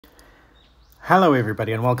Hello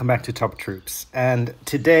everybody and welcome back to Top Troops, and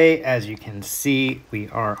today, as you can see, we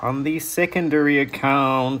are on the secondary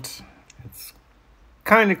account. It's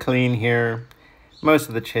kind of clean here. Most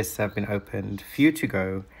of the chests have been opened, few to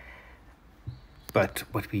go, but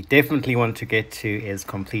what we definitely want to get to is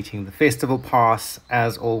completing the festival pass.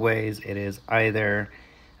 As always, it is either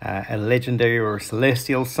a legendary or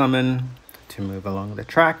celestial summon to move along the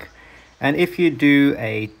track, and if you do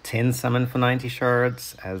a 10 summon for 90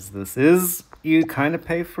 shards, as this is, you kind of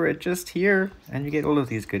pay for it just here, and you get all of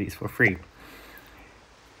these goodies for free.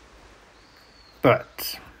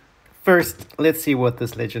 But first, let's see what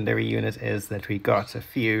this legendary unit is that we got a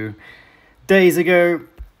few days ago.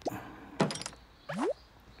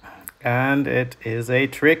 And it is a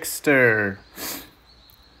trickster.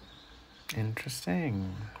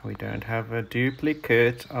 Interesting. We don't have a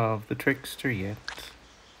duplicate of the trickster yet.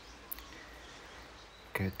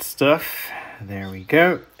 Good stuff. There we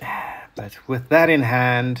go. But with that in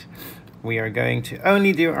hand, we are going to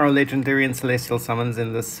only do our legendary and celestial summons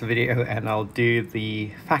in this video, and I'll do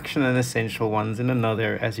the faction and essential ones in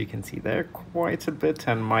another. As you can see, they're quite a bit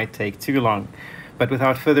and might take too long. But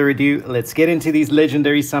without further ado, let's get into these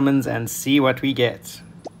legendary summons and see what we get.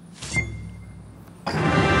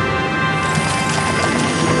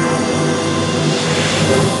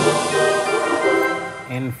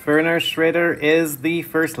 Inferno Shredder is the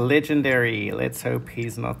first legendary. Let's hope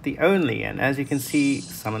he's not the only. And as you can see,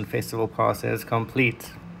 Summon Festival Pass is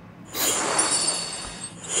complete.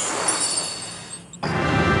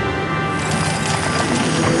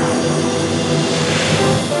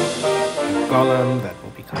 Golem that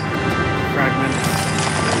will become fragments.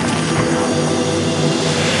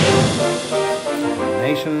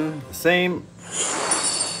 Nation, the same.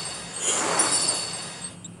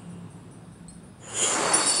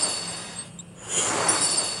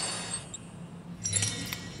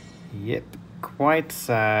 Yep, quite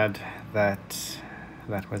sad that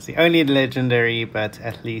that was the only legendary, but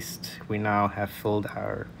at least we now have filled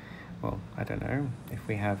our, well, I don't know if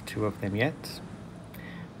we have 2 of them yet.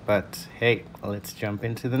 But hey, let's jump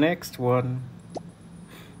into the next one.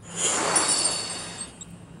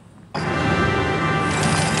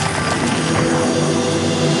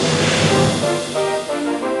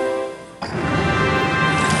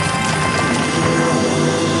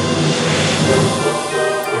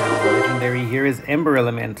 Here is Ember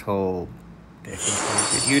Elemental,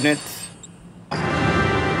 definitely a good unit.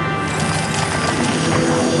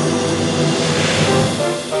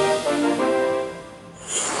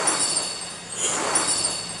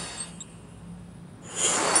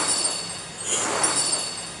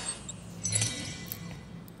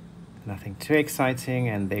 Nothing too exciting,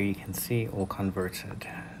 and there you can see all converted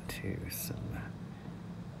to some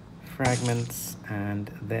fragments.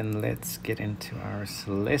 And then let's get into our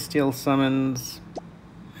celestial summons.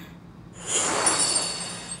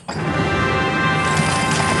 And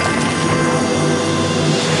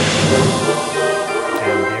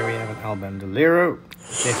there we have an Albandolero,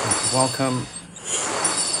 definitely welcome.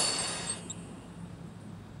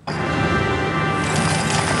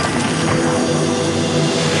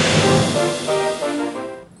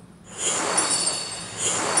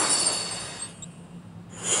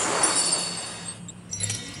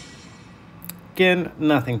 Again,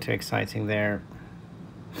 nothing too exciting there.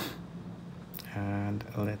 And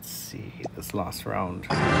let's see this last round.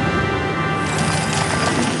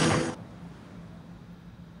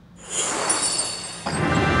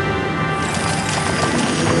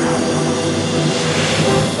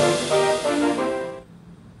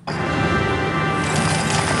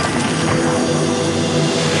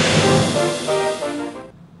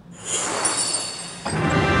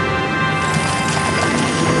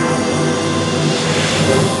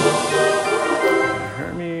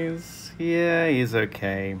 Yeah, he's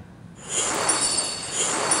okay.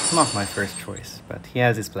 Not my first choice, but he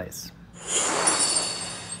has his place.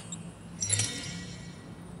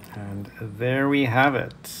 And there we have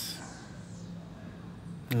it.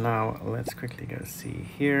 Now let's quickly go see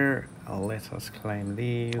here. Let us claim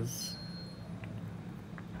these.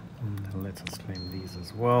 Let us claim these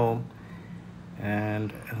as well.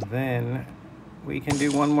 And then we can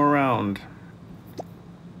do one more round.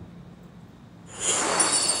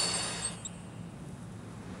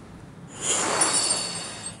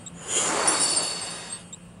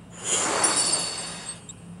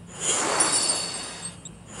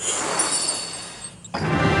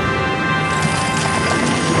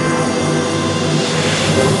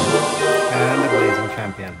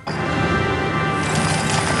 Champion.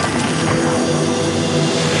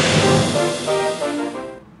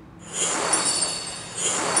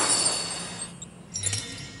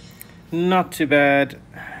 not too bad.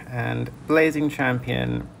 And Blazing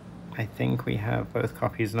Champion, I think we have both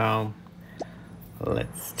copies now.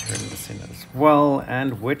 Let's turn this in as well.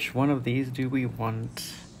 And which one of these do we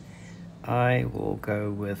want? I will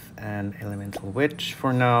go with an Elemental Witch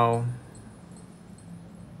for now.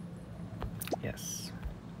 Yes.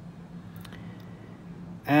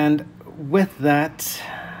 And with that,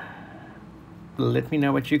 let me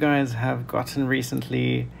know what you guys have gotten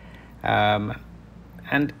recently.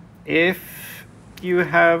 And if you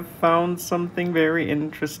have found something very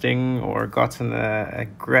interesting or gotten a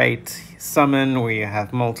great summon where you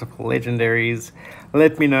have multiple legendaries,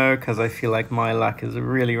 let me know, because I feel like my luck is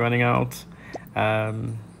really running out.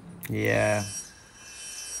 Yeah,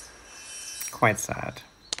 quite sad.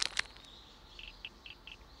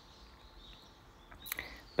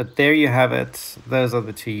 But there you have it. Those are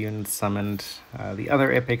the 2 units summoned. The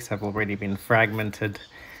other epics have already been fragmented,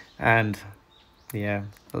 and yeah,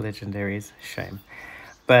 the legendaries, shame.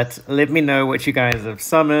 But let me know what you guys have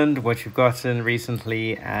summoned, what you've gotten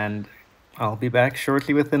recently, and I'll be back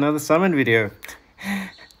shortly with another summon video.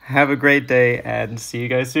 Have a great day and see you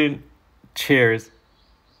guys soon. Cheers.